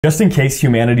Just in case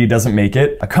humanity doesn't make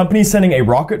it, a company is sending a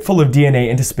rocket full of DNA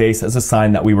into space as a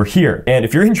sign that we were here. And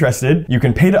if you're interested, you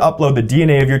can pay to upload the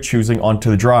DNA of your choosing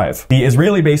onto the drive. The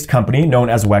Israeli-based company,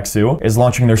 known as Wexu, is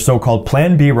launching their so-called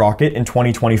Plan B rocket in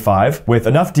 2025, with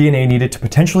enough DNA needed to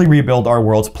potentially rebuild our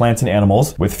world's plants and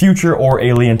animals with future or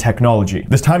alien technology.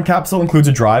 This time capsule includes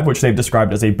a drive, which they've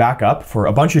described as a backup for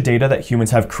a bunch of data that humans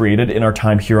have created in our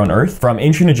time here on Earth, from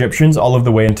ancient Egyptians all of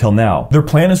the way until now. Their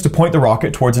plan is to point the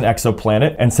rocket towards an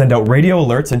exoplanet and send out radio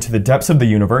alerts into the depths of the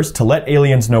universe to let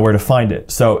aliens know where to find it.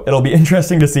 So it'll be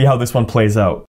interesting to see how this one plays out.